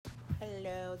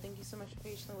Hello, thank you so much for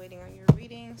patiently waiting on your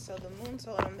reading. So, the moon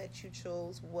totem that you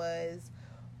chose was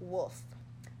Wolf.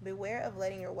 Beware of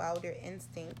letting your wilder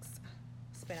instincts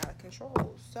spin out of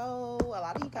control. So, a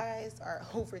lot of you guys are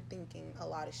overthinking a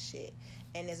lot of shit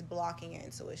and it's blocking your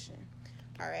intuition.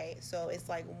 All right, so it's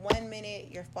like 1 minute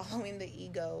you're following the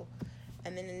ego,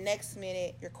 and then the next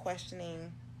minute you're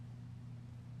questioning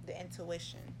the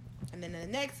intuition. And then the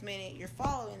next minute you're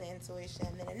following the intuition,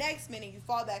 and then the next minute you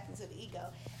fall back into the ego.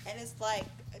 And it's like,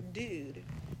 dude,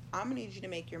 I'm gonna need you to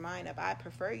make your mind up. I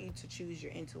prefer you to choose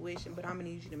your intuition, but I'm gonna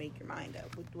need you to make your mind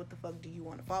up. What the fuck do you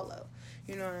want to follow?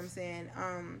 You know what I'm saying?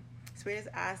 Spirit is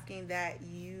asking that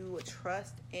you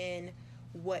trust in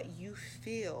what you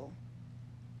feel.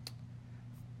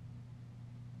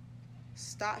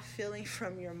 Stop feeling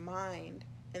from your mind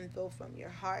and feel from your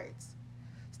heart.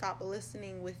 Stop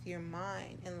listening with your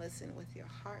mind and listen with your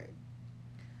heart.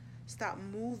 Stop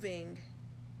moving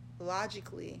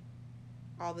logically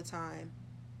all the time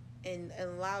and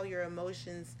allow your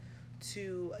emotions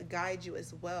to guide you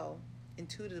as well,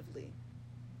 intuitively.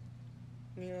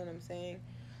 You know what I'm saying?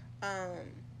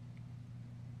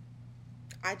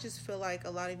 I just feel like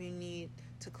a lot of you need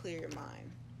to clear your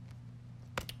mind.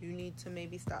 You need to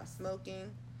maybe stop smoking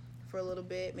for a little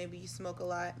bit. Maybe you smoke a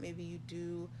lot. Maybe you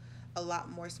do a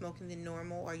lot more smoking than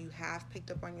normal, or you have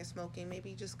picked up on your smoking.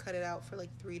 Maybe just cut it out for like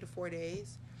 3 to 4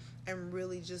 days and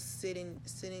really just sitting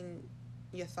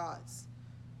your thoughts.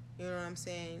 You know what I'm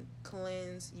saying?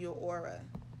 Cleanse your aura.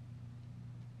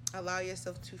 Allow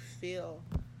yourself to feel,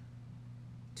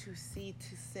 to see,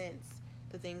 to sense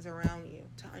the things around you,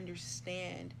 to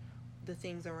understand the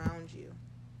things around you.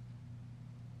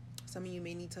 Some of you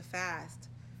may need to fast,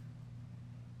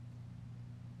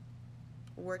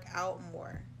 work out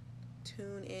more,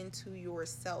 tune into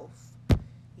yourself.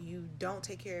 You don't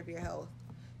take care of your health.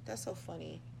 That's so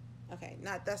funny. Okay,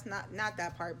 not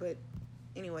that part, but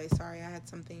anyway, sorry, I had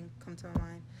something come to my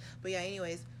mind. But yeah,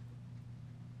 anyways,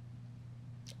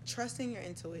 trusting your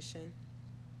intuition.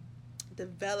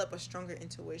 Develop a stronger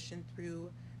intuition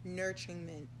through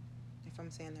nurturement. If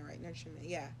I'm saying that right, nurturement.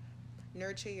 Yeah.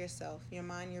 Nurture yourself, your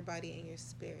mind, your body, and your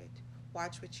spirit.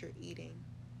 Watch what you're eating.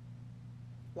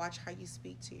 Watch how you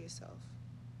speak to yourself.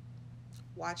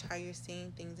 Watch how you're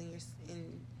seeing things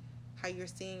in how you're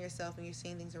seeing yourself and you're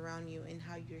seeing things around you, and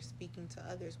how you're speaking to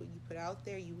others. What you put out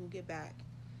there, you will get back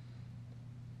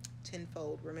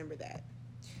tenfold. Remember that.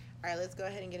 All right, let's go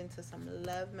ahead and get into some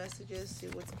love messages, see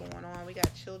what's going on. We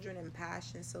got children and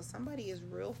passion. So somebody is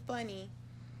real funny,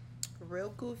 real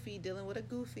goofy, dealing with a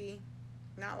goofy.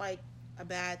 Not like a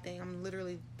bad thing. I'm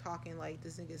literally talking like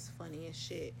this nigga's funny as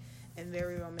shit and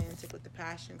very romantic with the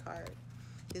passion card.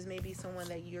 This may be someone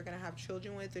that you're going to have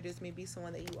children with, or this may be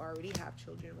someone that you already have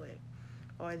children with,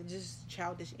 or just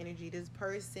childish energy. This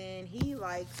person, he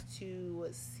likes to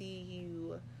see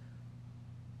you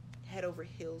head over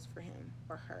heels for him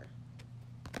or her.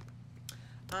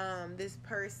 This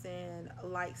person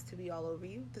likes to be all over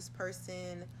you. This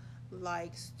person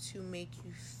likes to make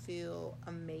you feel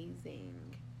amazing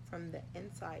from the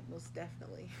inside, most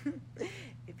definitely,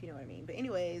 if you know what I mean. But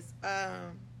anyways,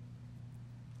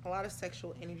 a lot of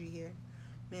sexual energy here.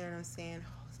 You know what I'm saying?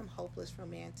 Some hopeless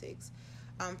romantics.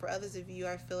 For others of you,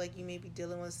 I feel like you may be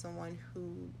dealing with someone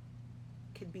who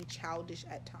could be childish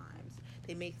at times.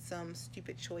 They make some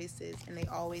stupid choices, and they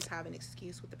always have an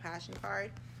excuse with the passion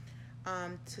card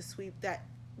to sweep that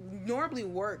normally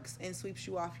works and sweeps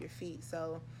you off your feet.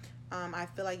 So I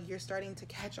feel like you're starting to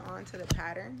catch on to the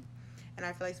pattern, and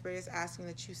I feel like Spirit is asking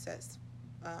that you set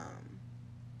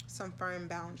some firm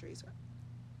boundaries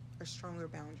or stronger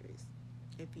boundaries.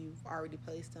 If you've already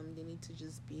placed them, they need to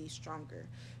just be stronger.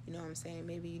 You know what I'm saying?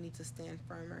 Maybe you need to stand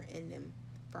firmer in them.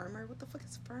 Firmer? What the fuck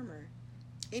is firmer?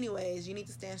 Anyways, you need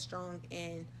to stand strong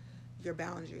in your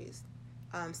boundaries.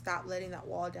 Stop letting that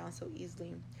wall down so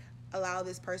easily. Allow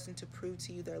this person to prove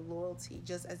to you their loyalty,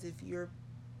 just as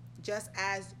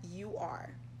you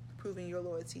are proving your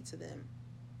loyalty to them.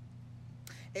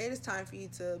 It is time for you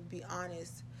to be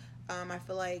honest. I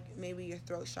feel like maybe your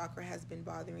throat chakra has been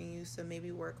bothering you, so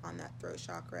maybe work on that throat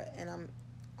chakra. And I'm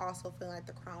also feeling like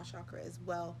the crown chakra as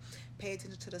well. Pay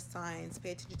attention to the signs.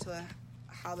 Pay attention to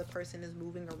how the person is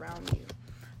moving around you,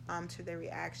 to their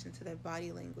reaction, to their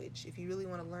body language. If you really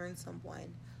want to learn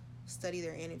someone, study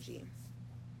their energy,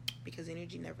 because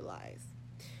energy never lies.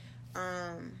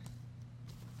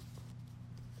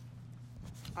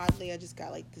 Oddly, I just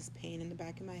got like this pain in the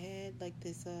back of my head, like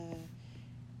this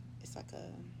it's like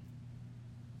a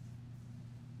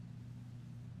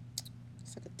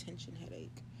tension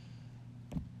headache.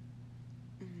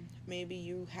 Maybe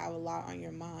you have a lot on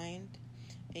your mind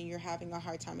and you're having a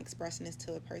hard time expressing this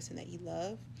to the person that you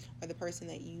love or the person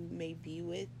that you may be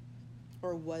with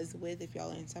or was with if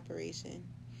y'all are in separation.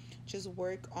 Just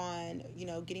work on,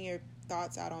 getting your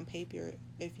thoughts out on paper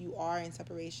if you are in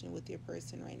separation with your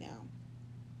person right now.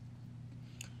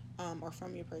 Or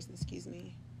from your person, excuse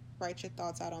me. Write your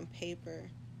thoughts out on paper.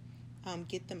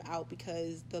 Get them out,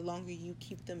 because the longer you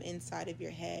keep them inside of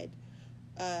your head,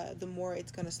 the more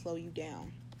it's going to slow you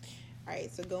down. All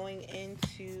right, so going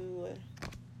into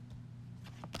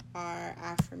our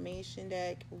affirmation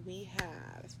deck, we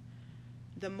have: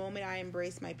 the moment I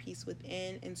embrace my peace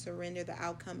within and surrender the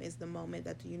outcome is the moment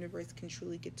that the universe can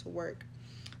truly get to work.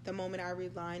 The moment I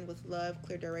realign with love,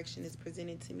 clear direction is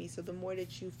presented to me. So the more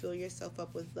that you fill yourself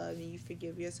up with love and you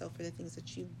forgive yourself for the things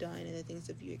that you've done and the things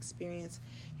that you experienced,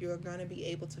 you're going to be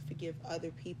able to forgive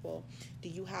other people. Do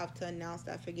you have to announce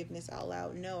that forgiveness out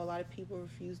loud? No, a lot of people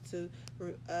refuses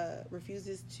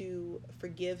to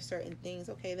forgive certain things.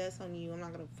 Okay, that's on you. I'm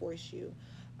not going to force you.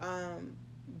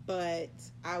 But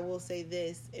I will say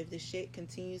this: if the shit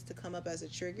continues to come up as a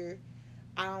trigger,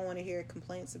 I don't want to hear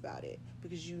complaints about it,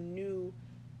 because you knew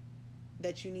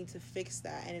that you need to fix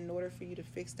that. And in order for you to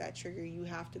fix that trigger, you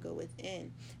have to go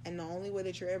within. And the only way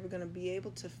that you're ever going to be able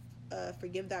to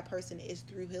forgive that person is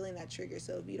through healing that trigger.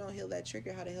 So if you don't heal that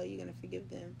trigger, how the hell are you going to forgive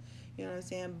them? You know what I'm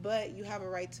saying? But you have a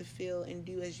right to feel and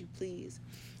do as you please.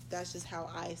 That's just how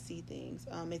I see things.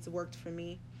 It's worked for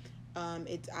me.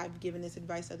 I've given this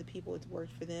advice to other people. It's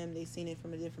worked for them. They've seen it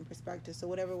from a different perspective. So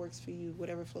whatever works for you,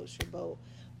 whatever floats your boat.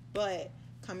 But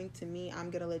coming to me,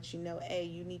 I'm going to let you know, hey,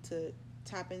 you need to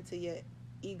tap into your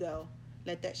ego.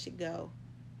 Let that shit go.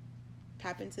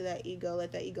 Tap into that ego.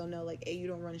 Let that ego know, like, hey, you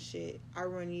don't run shit. I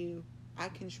run you. I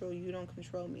control you. You don't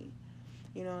control me.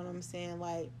 You know what I'm saying?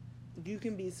 Like, you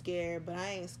can be scared, but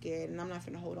I ain't scared, and I'm not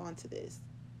finna hold on to this.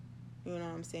 You know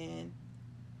what I'm saying?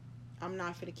 I'm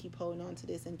not finna keep holding on to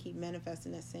this and keep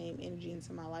manifesting that same energy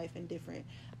into my life and different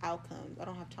outcomes. I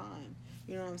don't have time.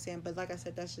 You know what I'm saying? But like I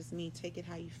said, that's just me. Take it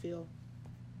how you feel.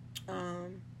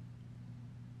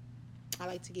 I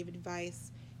like to give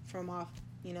advice from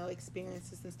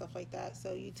experiences and stuff like that.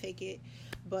 So you take it.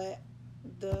 But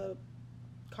the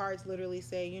cards literally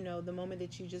say, the moment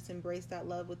that you just embrace that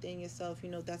love within yourself,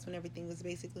 that's when everything is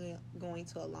basically going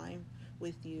to align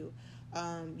with you.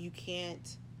 You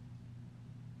can't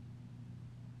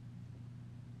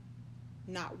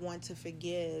not want to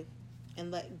forgive and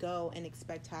let go and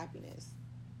expect happiness.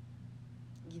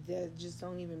 That just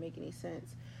don't even make any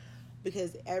sense.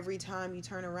 Because every time you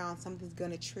turn around, something's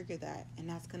going to trigger that. And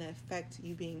that's going to affect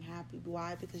you being happy.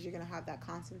 Why? Because you're going to have that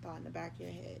constant thought in the back of your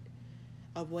head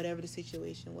of whatever the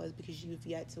situation was, because you've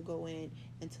yet to go in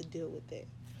and to deal with it.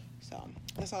 So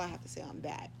that's all I have to say on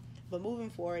that. But moving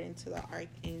forward into the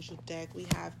Archangel deck, we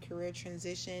have career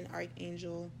transition,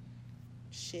 Archangel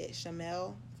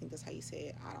Shamel. I think that's how you say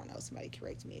it. I don't know. Somebody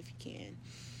correct me if you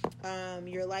can.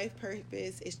 Your life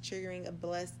purpose is triggering a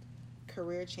blessed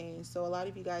career change. So a lot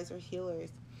of you guys are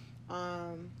healers,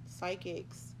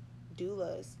 psychics,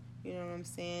 doulas. You know what I'm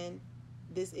saying?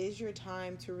 This is your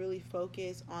time to really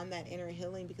focus on that inner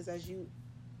healing, because as you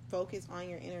focus on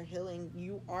your inner healing,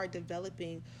 you are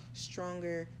developing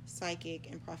stronger psychic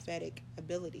and prophetic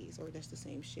abilities. Or that's the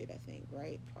same shit, I think,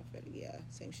 right? Prophetic, yeah,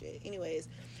 same shit. Anyways,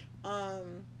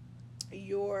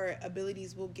 your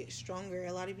abilities will get stronger.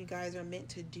 A lot of you guys are meant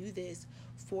to do this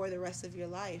for the rest of your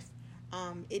life.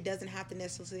 It doesn't have to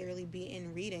necessarily be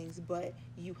in readings, but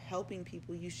you helping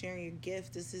people, you sharing your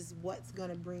gift, this is what's going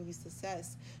to bring you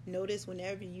success. Notice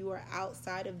whenever you are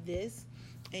outside of this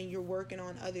and you're working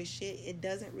on other shit, it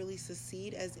doesn't really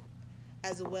succeed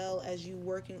as well as you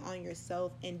working on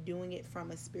yourself and doing it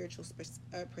from a spiritual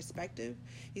perspective.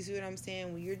 You see what I'm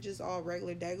saying? When you're just all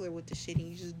regular degular with the shit and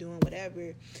you're just doing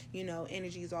whatever,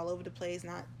 energy is all over the place,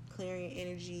 not clearing your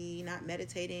energy, not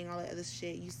meditating, all that other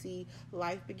shit, you see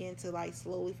life begin to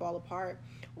slowly fall apart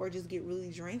or just get really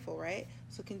drainful, right?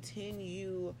 So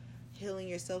continue healing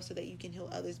yourself so that you can heal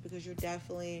others, because you're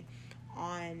definitely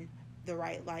on the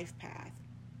right life path.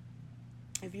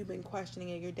 If you've been questioning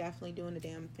it, you're definitely doing the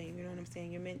damn thing. You know what I'm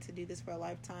saying? You're meant to do this for a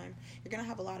lifetime. You're going to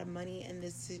have a lot of money in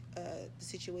this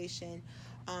situation.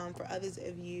 For others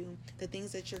of you, the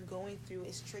things that you're going through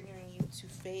is triggering you to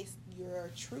face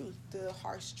your truth, the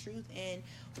harsh truth, and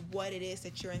what it is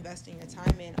that you're investing your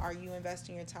time in. Are you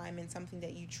investing your time in something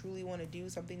that you truly want to do,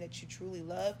 something that you truly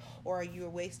love, or are you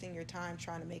wasting your time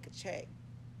trying to make a check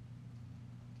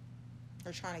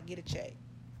or trying to get a check?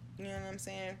 You know what I'm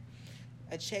saying?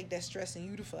 A check that's stressing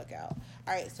you the fuck out.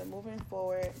 All right, so moving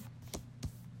forward,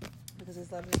 because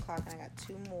it's 11 o'clock and I got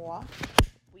two more.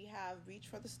 We have reach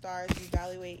for the stars,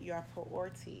 evaluate your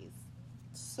priorities.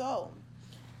 So,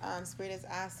 Spirit is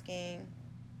asking,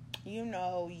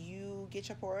 you get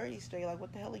your priorities straight. Like,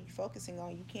 what the hell are you focusing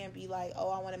on? You can't be like, oh,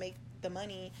 I want to make the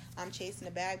money, I'm chasing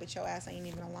the bag, but your ass ain't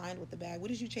even aligned with the bag. What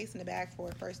is you chasing the bag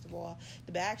for? First of all,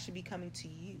 the bag should be coming to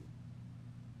you.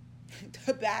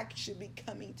 The bag should be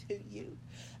coming to you.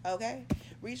 Okay?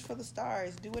 Reach for the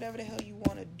stars. Do whatever the hell you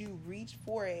want to do. Reach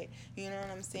for it. You know what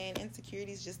I'm saying?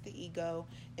 Insecurity is just the ego.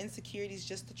 Insecurity is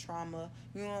just the trauma.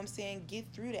 You know what I'm saying?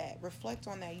 Get through that. Reflect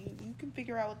on that. You can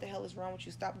figure out what the hell is wrong with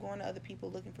you. Stop going to other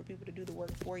people looking for people to do the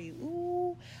work for you.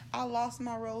 Ooh, I lost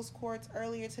my rose quartz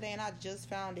earlier today and I just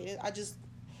found it. I just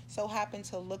so happened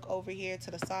to look over here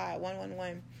to the side.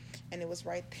 111. And it was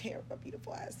right there, a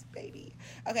beautiful ass baby.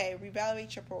 Okay,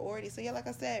 reevaluate your priorities. So yeah, like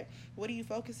I said, what are you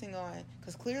focusing on?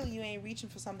 Because clearly you ain't reaching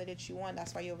for something that you want.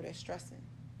 That's why you're over there stressing.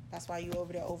 That's why you're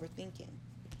over there overthinking.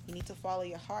 You need to follow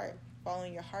your heart.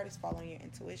 Following your heart is following your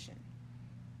intuition,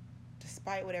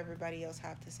 despite what everybody else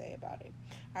have to say about it.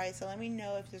 All right, so let me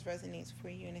know if this resonates for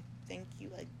you, and thank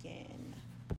you again.